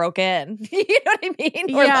stranger broke in. You know what I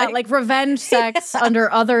mean? Or like revenge sex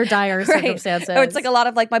under other dire circumstances. Or it's like a lot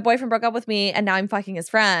of like my boyfriend broke up with me, and now I'm fucking his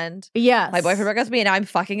friend. Yes, my boyfriend broke up with me, and now I'm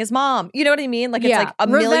fucking his mom. You know what I mean? Like it's like a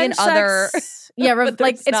revenge million sex, other.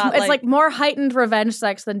 like it's not, like more heightened revenge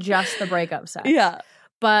sex than just the breakup sex. Yeah,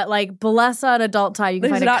 but like bless an adult time, you can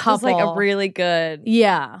find a couple. Just like a really good.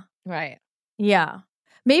 Yeah. Right. Yeah.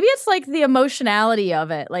 Maybe it's like the emotionality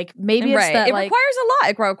of it. Like maybe it's that it like, requires a lot.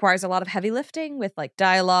 It requires a lot of heavy lifting with like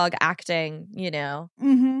dialogue, acting, a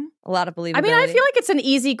lot of believability. I mean, I feel like it's an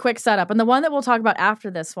easy, quick setup. And the one that we'll talk about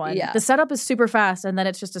after this one, the setup is super fast and then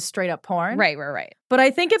it's just a straight up porn. Right. But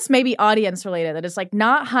I think it's maybe audience related, that it's like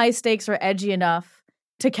not high stakes or edgy enough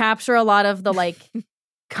to capture a lot of the like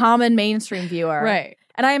common mainstream viewer. Right.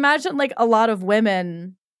 And I imagine like a lot of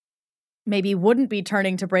women maybe wouldn't be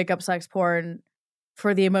turning to breakup sex porn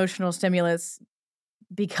for the emotional stimulus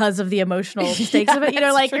because of the emotional stakes of it.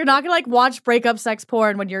 Like true. You're not gonna like watch breakup sex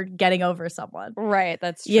porn when you're getting over someone. Right,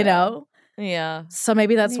 that's true. Yeah. So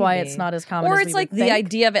maybe that's why it's not as common. Or as it's like the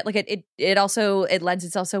idea of it, like it also lends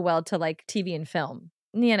itself so well to like TV and film,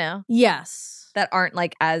 Yes. that aren't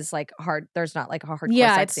like as like hard. There's not like a hardcore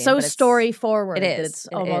Yeah, sex it's scene, so but story forward it that is. it's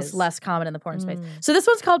It almost is. less common in the porn space. So this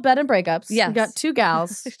one's called Bed and Breakups. Yes. We've got two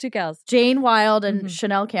gals, There's two gals. Jane Wilde and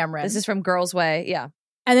Chanel Cameron. This is from Girls Way. Yeah.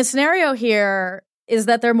 And the scenario here is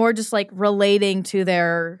that they're more just like relating to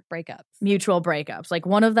their Breakups. mutual breakups. Like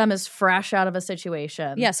one of them is fresh out of a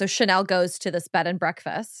situation. Yeah. So Chanel goes to this bed and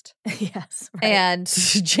breakfast. Yes. Right. And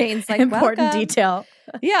Jane's like, important "Welcome." detail.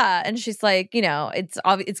 Yeah. And she's like, you know, it's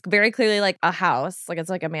very clearly like a house. Like it's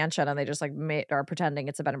like a mansion and they just like are pretending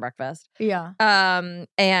it's a bed and breakfast. Yeah.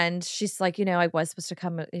 And she's like, you know, I was supposed to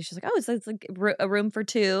come. And she's like, oh, it's like a room for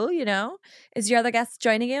two, you know? Is your other guest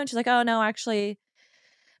joining you? And she's like, oh, no, actually,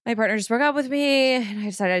 my partner just broke up with me and I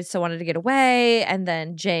decided I still wanted to get away. And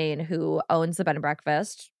then Jane, who owns the bed and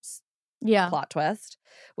breakfast, Yeah. plot twist,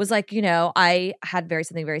 was like, you know, I had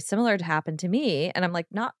something very similar to happen to me. And I'm like,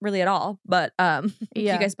 not really at all, but Yeah.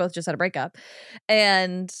 you guys both just had a breakup.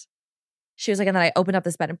 And she was like, and then I opened up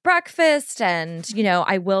this bed and breakfast and, you know,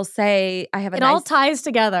 I will say I have It all ties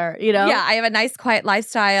together, you know? yeah, I have a nice, quiet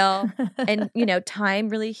lifestyle. And, you know, time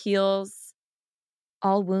really heals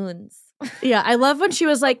all wounds. Yeah. I love when she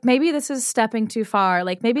was like, maybe this is stepping too far.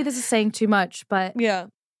 Like, maybe this is saying too much, but Yeah.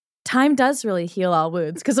 time does really heal all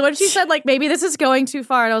wounds. Because when she said, like, maybe this is going too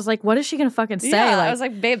far, and I was like, what is she going to fucking say? Yeah, Like, I was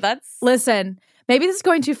like, babe, that's... listen, maybe this is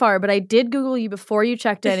going too far, but I did Google you before you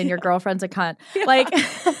checked in and your girlfriend's a cunt. Like,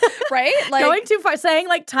 right? Like, going too far, saying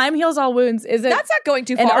like time heals all wounds isn't. that's not going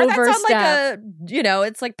too an far. That's on like overstep. a, you know,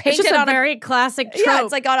 it's like It's painted just a on very classic trope. yeah,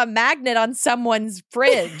 it's like on a magnet on someone's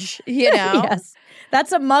fridge, you know? Yes.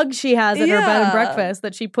 That's a mug she has at her bed and Yeah. breakfast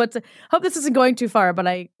that she puts. Hope this isn't going too far, but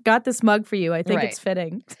I got this mug for you. I think Right. it's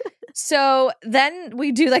fitting. So then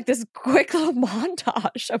we do like this quick little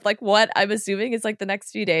montage of like what I'm assuming is like the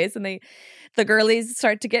next few days, and the girlies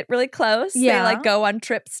start to get really close. Yeah. They like go on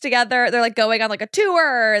trips together. They're like going on like a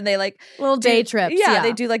tour, and they like Little day trips. Yeah,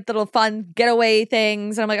 they do like little fun getaway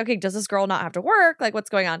things. And I'm like, okay, does this girl not have to work? Like, what's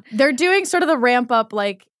going on? They're doing sort of the ramp up,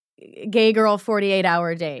 like gay girl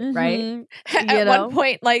 48-hour date, right? Mhm. You At know? one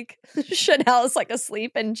point, like Chanel is like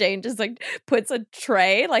asleep, and Jane just like puts a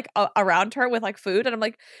tray like around her with like food, and I'm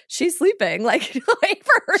like, she's sleeping. Like, wait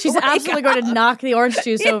for her. She's to wake absolutely up. going to knock the orange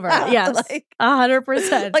juice over. Yes, like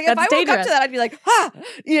 100%. Like if I That's woke up dangerous. to that, I'd be like,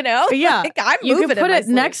 you know, Yeah, like, I'm you moving could in put my it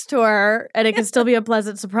sleep. next to her, and it could still be a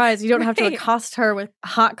pleasant surprise. You don't have to Right. accost her with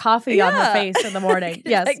hot coffee on her Yeah. face in the morning.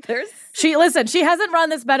 Yes, Like there's she hasn't run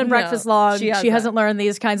this bed and No, breakfast long. she She hasn't hasn't. learned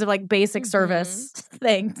these kinds of like basic service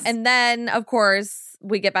things. And then, of course,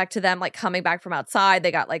 we get back to them like coming back from outside.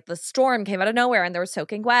 They got like the storm came out of nowhere and they were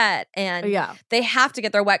soaking wet, and yeah, they have to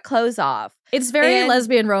get their wet clothes off. it's very And-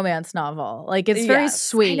 lesbian romance novel. Like it's very Yes,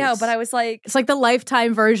 sweet. I know, but I was like, it's like the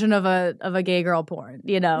Lifetime version of a gay girl porn.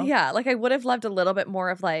 You know? yeah, like I would have loved a little bit more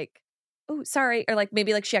of like, oh, sorry, or like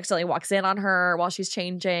maybe like she accidentally walks in on her while she's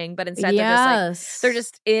changing, but instead they're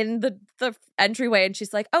just in the entryway, and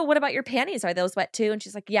she's like, oh, what about your panties? Are those wet too? And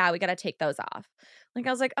she's like, yeah, we got to take those off. Like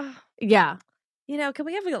I was like, oh, yeah. you know, can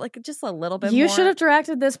we have like just a little bit You more? should have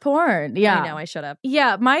directed this porn. Yeah. I know, I should have.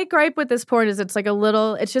 Yeah, my gripe with this porn is it's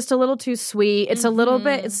just a little too sweet. It's a little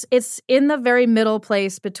bit it's in the very middle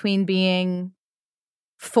place between being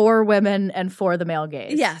for women and for the male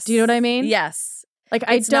gaze. Yes. Do you know what I mean? Yes. Like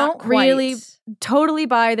It's I not don't really quite- totally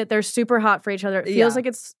buy that they're super hot for each other. It feels Yeah. like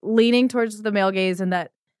it's leaning towards the male gaze and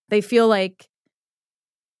that they feel like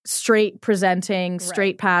straight presenting,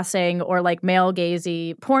 straight passing, or like male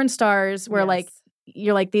gazy porn stars where like Yes.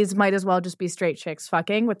 you're like, these might as well just be straight chicks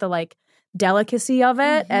fucking, with the like delicacy of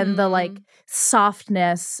it and the like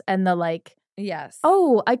softness and the like, Yes.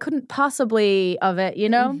 oh, I couldn't possibly of it, you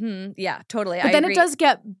know? Mhm. Yeah, totally. But I then agree. it does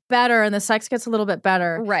get better and the sex gets a little bit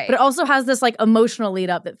better. Right. But it also has this like emotional lead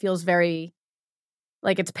up that feels very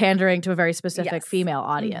like it's pandering to a very specific Yes. female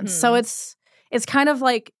audience. Mhm. So it's kind of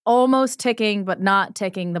like almost ticking but not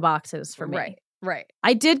ticking the boxes for me. Right. Right.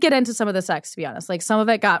 I did get into some of the sex, to be honest. Like some of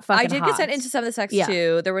it got fucking I did hot. get sent into some of the sex Yeah.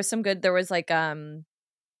 too. There was some good. There was like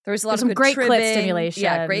there was a lot There's of some good great clit tribbing. stimulation.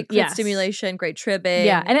 Yeah, great clit Yes. stimulation, great tribbing.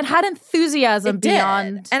 Yeah, and it had enthusiasm it did.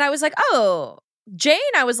 beyond. And I was like, oh, Jane.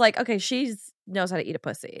 I was like, okay, she's knows how to eat a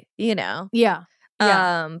pussy, you know. Yeah.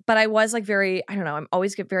 Yeah. But I was like very, I don't know. I'm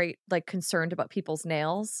always get very like concerned about people's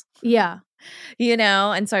nails, Yeah. you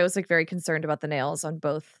know, and so I was like very concerned about the nails on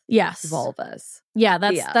both Yes. vulvas. Yeah,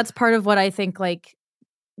 Yeah. that's part of what I think like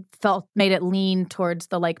made it lean towards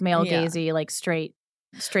the like male Yeah. gazy, like straight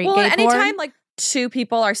Well, gay anytime porn. like two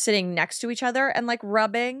people are sitting next to each other and like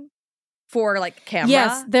rubbing, for like camera.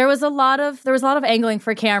 Yes, there was a lot of angling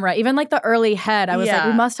for camera. Even like the early head, I was like,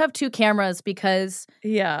 we must have 2 cameras because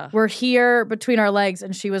we're here between our legs,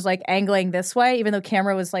 and she was like angling this way, even though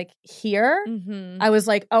camera was like here. I was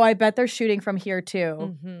like, oh, I bet they're shooting from here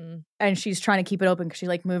too. And she's trying to keep it open because she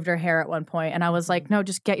like moved her hair at one point, and I was like, no,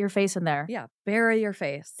 just get your face in there. Yeah, bury your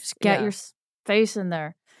face. Just get your face in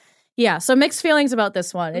there. Yeah, so mixed feelings about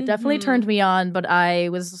this one. It definitely turned me on, but I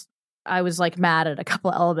was like mad at a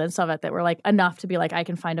couple elements of it that were like enough to be like, I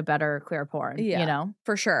can find a better queer porn, you know?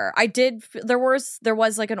 For sure. I did, there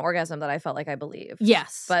was like an orgasm that I felt like I believed.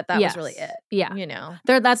 Yes. But that was really it. Yeah. You know?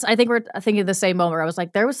 I think we're thinking of the same moment where I was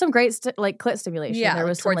like, there was some great like clit stimulation. Yeah. There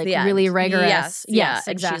was some towards like the end. really rigorous. Yes.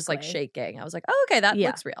 Exactly. And she's like shaking. I was like, oh, okay, that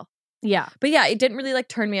looks real. Yeah. But yeah, it didn't really like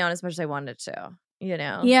turn me on as much as I wanted it to. You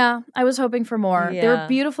know? Yeah, I was hoping for more. Yeah. They were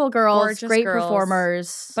beautiful girls, Gorgeous great girls.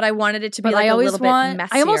 performers. But I wanted it to be But like I a little bit messier.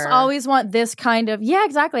 I almost always want this kind of,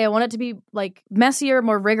 exactly. I want it to be like messier,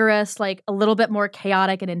 more rigorous, like a little bit more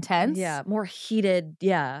chaotic and intense. Yeah, more heated.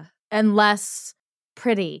 Yeah. And less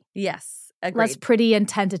pretty. Yes. Agreed. Less pretty and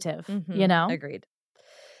tentative, you know? Agreed.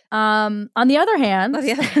 On the other hand,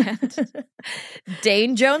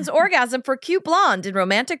 Dane Jones orgasm for cute blonde in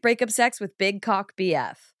romantic breakup sex with big cock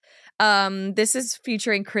BF. This is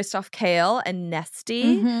featuring Christoph Kale and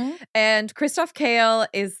Nesty. And Christoph Kale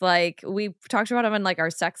is like, we talked about him in like our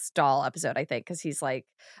sex doll episode, I think, because he's like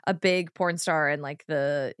a big porn star in like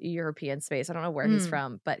the European space. I don't know where he's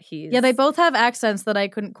from, but he's... Yeah, they both have accents that I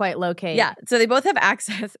couldn't quite locate. Yeah, so they both have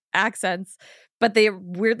accents, but they're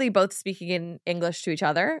weirdly both speaking in English to each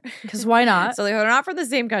other. Because why not? So they're not from the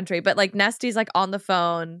same country, but like Nesty's like on the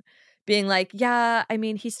phone being like, yeah, I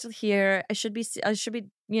mean, he's still here. I should be,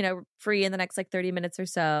 you know, free in the next like 30 minutes or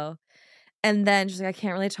so. And then she's like, I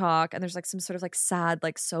can't really talk. And there's like some sort of like sad,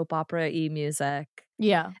 like soap opera-y music.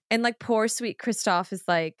 Yeah. And like poor sweet Christoph is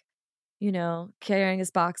like, you know, carrying his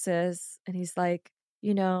boxes. And he's like,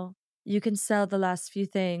 you know, you can sell the last few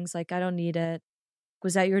things. Like, I don't need it.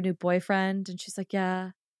 Was that your new boyfriend? And she's like, yeah.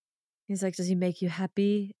 He's like, does he make you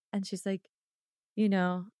happy? And she's like, you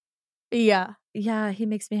know. Yeah. Yeah, he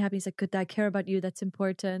makes me happy. He's like, good, I care about you. That's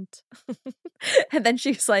important. And then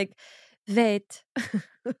she's like, wait,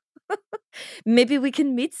 maybe we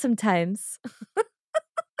can meet sometimes.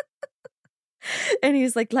 And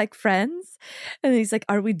he's like friends? And he's like,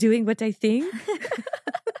 are we doing what I think?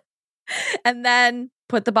 And then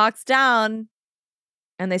put the box down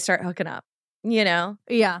and they start hooking up, you know?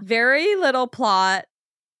 Yeah. Very little plot.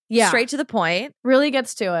 Yeah. Straight to the point. Really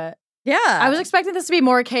gets to it. Yeah. I was expecting this to be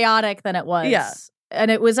more chaotic than it was. Yeah. And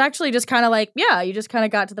it was actually just kind of like, you just kind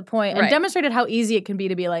of got to the point and demonstrated how easy it can be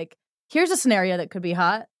to be like, here's a scenario that could be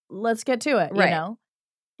hot. Let's get to it, you know?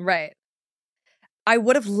 Right. I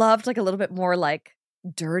would have loved like a little bit more like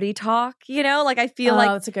dirty talk, you know? Like I feel like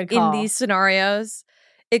it's a good call. In these scenarios,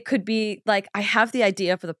 it could be like, I have the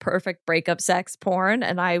idea for the perfect breakup sex porn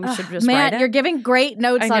and I should just write it. You're giving great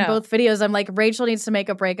notes on both videos. I'm like, Rachel needs to make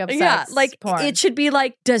a breakup sex like porn. It should be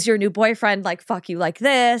like, does your new boyfriend like fuck you like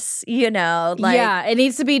this? You know, like it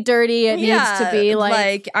needs to be dirty. It needs to be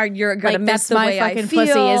like are you gonna like, miss that's the my way fucking I feel?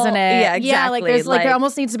 pussy, isn't it? Yeah, exactly. Yeah, like there's like there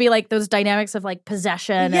almost needs to be like those dynamics of like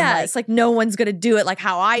possession. Yeah, and, it's like no one's gonna do it like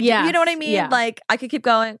how I do. You know what I mean? Yeah. Like I could keep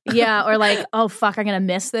going. Yeah, or like, oh fuck, I'm gonna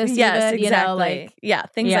miss this. Yes, even, exactly. You know, like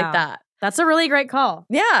things like that. That's a really great call.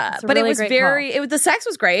 Yeah, but really it was the sex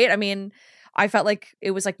was great. I mean, I felt like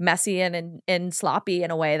it was like messy and sloppy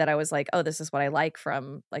in a way that I was like, oh, this is what I like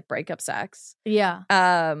from like breakup sex. Yeah.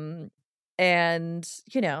 And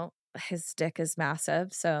you know, his dick is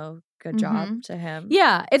massive, so good job to him.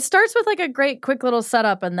 Yeah, it starts with like a great quick little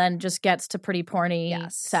setup and then just gets to pretty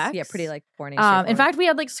porny sex. Yeah, pretty like porny. In fact, we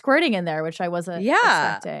had like squirting in there, which I wasn't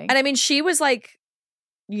expecting. And I mean, she was like,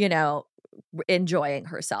 you know, enjoying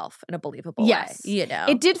herself in a believable way. You know,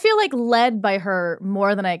 it did feel like led by her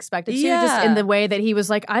more than I expected to, just in the way that he was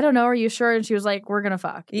like, I don't know, are you sure? And she was like, we're gonna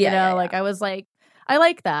fuck. You know, like I was like, I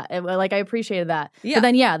like that. Like I appreciated that. Yeah. But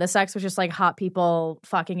then the sex was just like hot people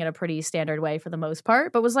fucking in a pretty standard way for the most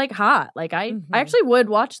part, but was like hot. Like I actually would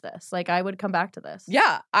watch this. Like I would come back to this.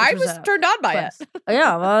 Yeah, I was turned on by it.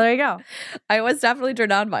 Yeah, well there you go. I was definitely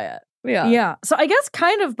turned on by it. Yeah. Yeah. So I guess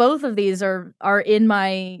kind of both of these are in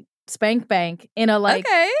my spank bank in a like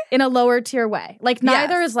in a lower tier way. Like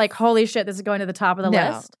neither is like, holy shit, this is going to the top of the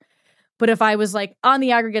list. But if I was like on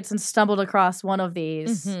the aggregates and stumbled across one of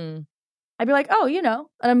these, I'd be like, oh, you know,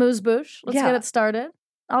 an amuse-bouche. Let's get it started.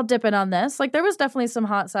 I'll dip in on this. Like there was definitely some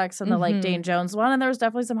hot sex in the like Dane Jones one, and there was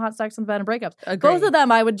definitely some hot sex in the Bed and Breakups. Both of them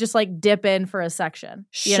I would just like dip in for a section.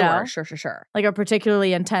 You know? Sure. Like a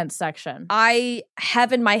particularly intense section. I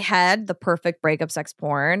have in my head the perfect breakup sex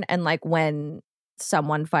porn, and like when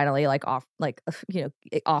someone finally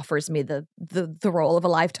it offers me the role of a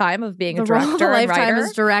lifetime of being a director role of a and lifetime writer.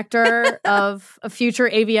 as director of a future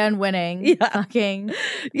AVN winning fucking.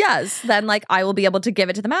 Yes, then I will be able to give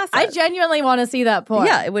it to the masses. I genuinely want to see that porn.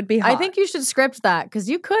 Yeah, it would be hot. I think you should script that because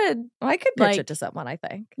you could. I could pitch it to someone, I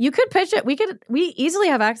think. You could pitch it. We easily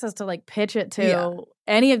have access to pitch it to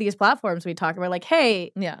any of these platforms we talk about.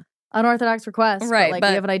 Hey, unorthodox request. Right. But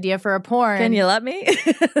we have an idea for a porn. Can you let me?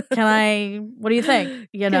 What do you think?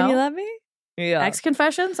 Can you let me? Yeah. Ex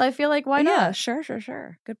Confessions? I feel like why not? Yeah, sure.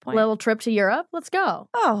 Good point. Little trip to Europe. Let's go.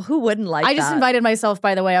 Oh, who wouldn't like I just that? invited myself,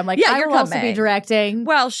 by the way. I'm like, I you're will also coming. be directing.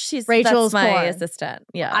 Well, Rachel's that's my porn. assistant.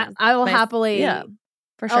 Yeah. I will happily. Yeah.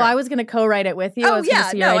 For sure. Oh, I was going to co-write it with you. I was going to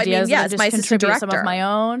see your ideas. yeah, and it's my just assistant contribute some director. of my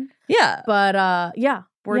own. Yeah. But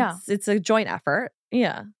It's a joint effort.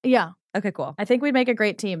 Yeah. Yeah. Okay, cool. I think we'd make a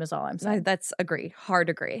great team is all I'm saying. That's agree. Hard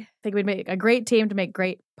agree. I think we'd make a great team to make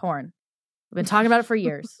great porn. We've been talking about it for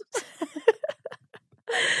years.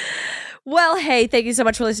 Well, hey, thank you so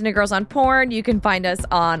much for listening to Girls on Porn. You can find us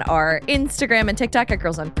on our Instagram and TikTok at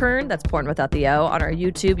Girls on Porn. That's porn without the O. On our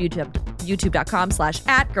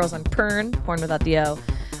youtube.com/@girlsonporn, porn without the O.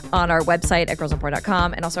 On our website at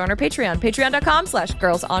girlsonporn.com, and also on our Patreon,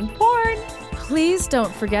 patreon.com/girlsonporn. Please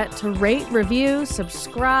don't forget to rate, review,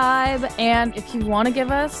 subscribe, and if you want to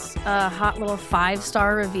give us a hot little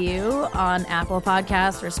 5-star review on Apple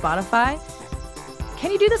Podcasts or Spotify,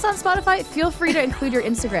 can you do this on Spotify? Feel free to include your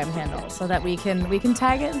Instagram handle so that we can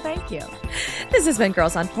tag it and thank you. This has been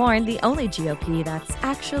Girls on Porn, the only GOP that's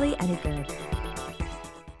actually any good.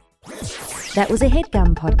 That was a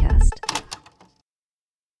HeadGum podcast.